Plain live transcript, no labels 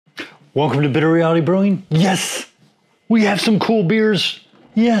Welcome to Bitter Reality Brewing. Yes, we have some cool beers.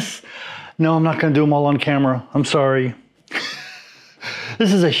 Yes. No, I'm not going to do them all on camera. I'm sorry.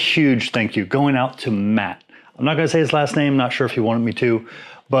 This is a huge thank you going out to Matt. I'm not going to say his last name. Not sure if he wanted me to,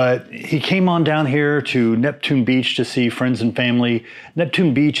 but he came on down here to Neptune Beach to see friends and family.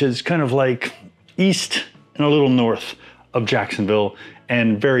 Neptune Beach is kind of like east and a little north of Jacksonville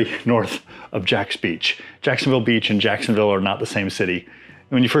and very north of Jax Beach. Jacksonville Beach and Jacksonville are not the same city.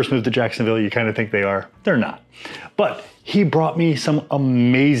 When you first move to Jacksonville, you kind of think they are. They're not. But he brought me some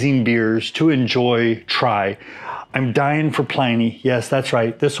amazing beers to enjoy, try. I'm dying for Pliny. Yes, that's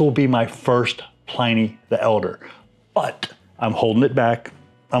right. This will be my first Pliny the Elder. But I'm holding it back.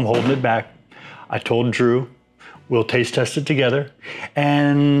 I'm holding it back. I told Drew we'll taste test it together.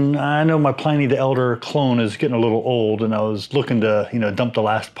 And I know my Pliny the Elder clone is getting a little old, and I was looking to, dump the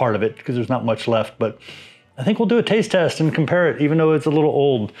last part of it because there's not much left. But I think we'll do a taste test and compare it, even though it's a little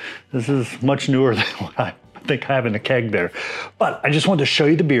old. This is much newer than what I think I have in the keg there. But I just wanted to show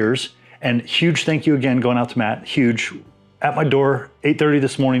you the beers, and huge thank you again going out to Matt. Huge. At my door, 8:30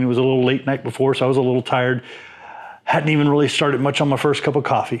 this morning. It was a little late night before, so I was a little tired. Hadn't even really started much on my first cup of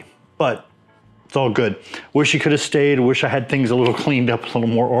coffee, but it's all good. Wish you could have stayed. Wish I had things a little cleaned up, a little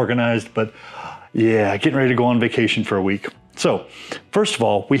more organized, but yeah, getting ready to go on vacation for a week. So first of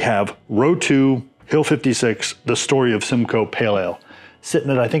all, we have Row 2, Hill 56, The Story of Simcoe Pale Ale. Sitting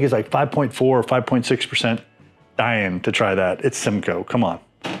at, I think it's like 5.4 or 5.6%. Dying to try that. It's Simcoe, come on.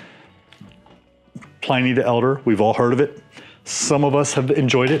 Pliny the Elder, we've all heard of it. Some of us have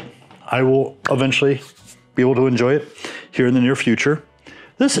enjoyed it. I will eventually be able to enjoy it here in the near future.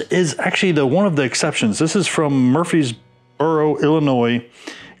 This is actually one of the exceptions. This is from Murfreesboro, Illinois,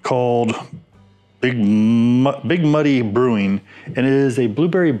 called Big Muddy Brewing, and it is a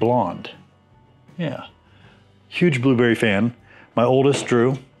blueberry blonde. Yeah, huge blueberry fan. My oldest,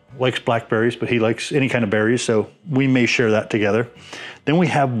 Drew, likes blackberries, but he likes any kind of berries, so we may share that together. Then we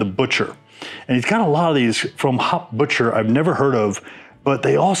have the Butcher, and he's got a lot of these from Hop Butcher I've never heard of, but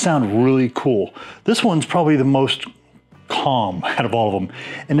they all sound really cool. This one's probably the most calm out of all of them,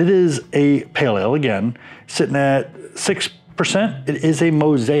 and it is a pale ale again, sitting at 6%. It is a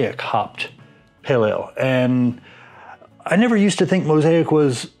Mosaic hopped pale ale, and I never used to think Mosaic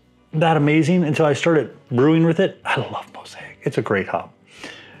was that amazing until I started brewing with it. I love Mosaic. It's a great hop.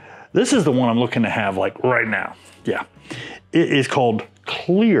 This is the one I'm looking to have like right now. Yeah. It is called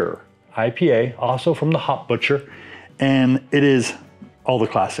Clear IPA, also from the Hop Butcher, and it is all the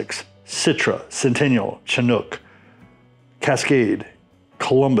classics: Citra, Centennial, Chinook, Cascade,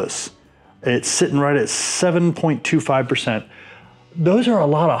 Columbus. It's sitting right at 7.25%. Those are a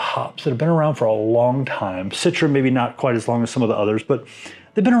lot of hops that have been around for a long time. Citra maybe not quite as long as some of the others, but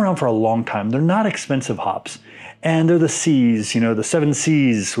they've been around for a long time. They're not expensive hops. And they're the C's, the 7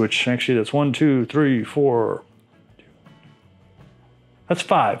 C's, which actually that's 1, 2, 3, 4. That's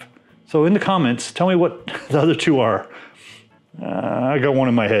 5. So in the comments, tell me what the other 2 are. I got one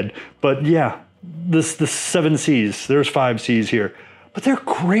in my head. But yeah, the 7 C's, there's 5 C's here. But they're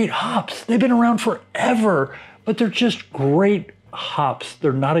great hops. They've been around forever, but they're just great hops.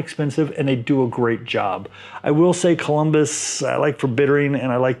 They're not expensive, and they do a great job. I will say Columbus, I like for bittering, and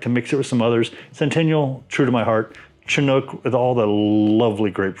I like to mix it with some others. Centennial, true to my heart. Chinook with all the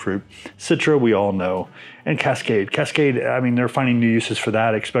lovely grapefruit. Citra, we all know. And Cascade. Cascade, I mean, they're finding new uses for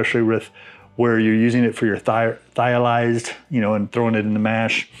that, especially with where you're using it for your thiolized, and throwing it in the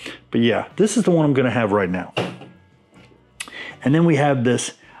mash. But yeah, this is the one I'm gonna have right now. And then we have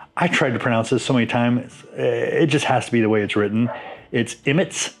this, I tried to pronounce this so many times, it just has to be the way it's written. It's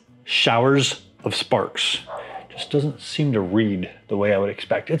Emmett's Showers of Sparks. Just doesn't seem to read the way I would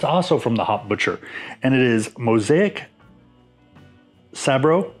expect. It's also from the Hop Butcher, and it is Mosaic,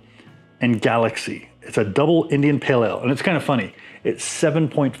 Sabro, and Galaxy. It's a double Indian Pale Ale, and it's kind of funny. It's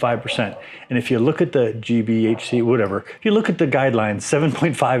 7.5%, and if you look at the GBHC, whatever, if you look at the guidelines,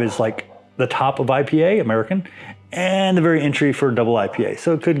 7.5 is like the top of IPA, American, and the very entry for double IPA.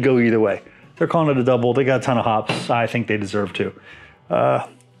 So it could go either way. They're calling it a double. They got a ton of hops. I think they deserve to.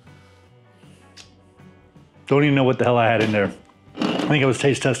 Don't even know what the hell I had in there. I think I was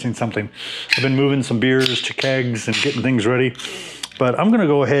taste testing something. I've been moving some beers to kegs and getting things ready. But I'm gonna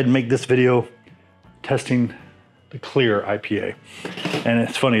go ahead and make this video testing the Clear IPA. And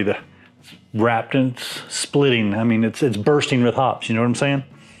it's funny, the wrapped and it's splitting. I mean, it's bursting with hops, you know what I'm saying?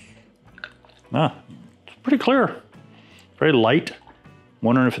 It's pretty clear. Very light.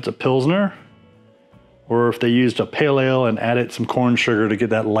 Wondering if it's a Pilsner or if they used a pale ale and added some corn sugar to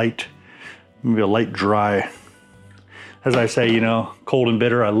get that light, maybe a light dry. As I say, cold and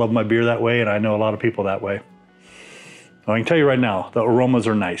bitter, I love my beer that way, and I know a lot of people that way. I can tell you right now, the aromas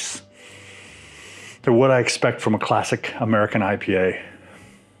are nice. They're what I expect from a classic American IPA.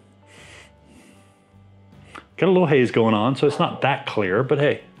 Got a little haze going on, so it's not that clear, but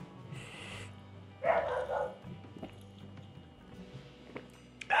hey.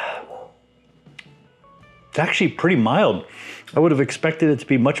 It's actually pretty mild. I would have expected it to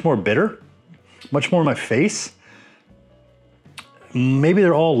be much more bitter, much more in my face. Maybe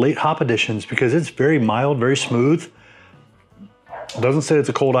they're all late hop additions because it's very mild, very smooth. It doesn't say it's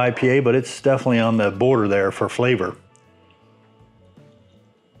a cold IPA, but it's definitely on the border there for flavor.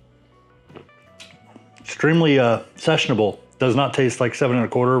 Extremely sessionable. Does not taste like 7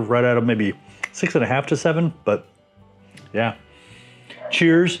 1/4, right out of maybe 6.5 to 7, but yeah.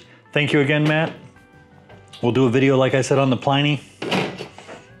 Cheers. Thank you again, Matt. We'll do a video, like I said, on the Pliny.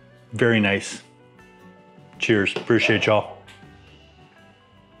 Very nice. Cheers. Appreciate y'all.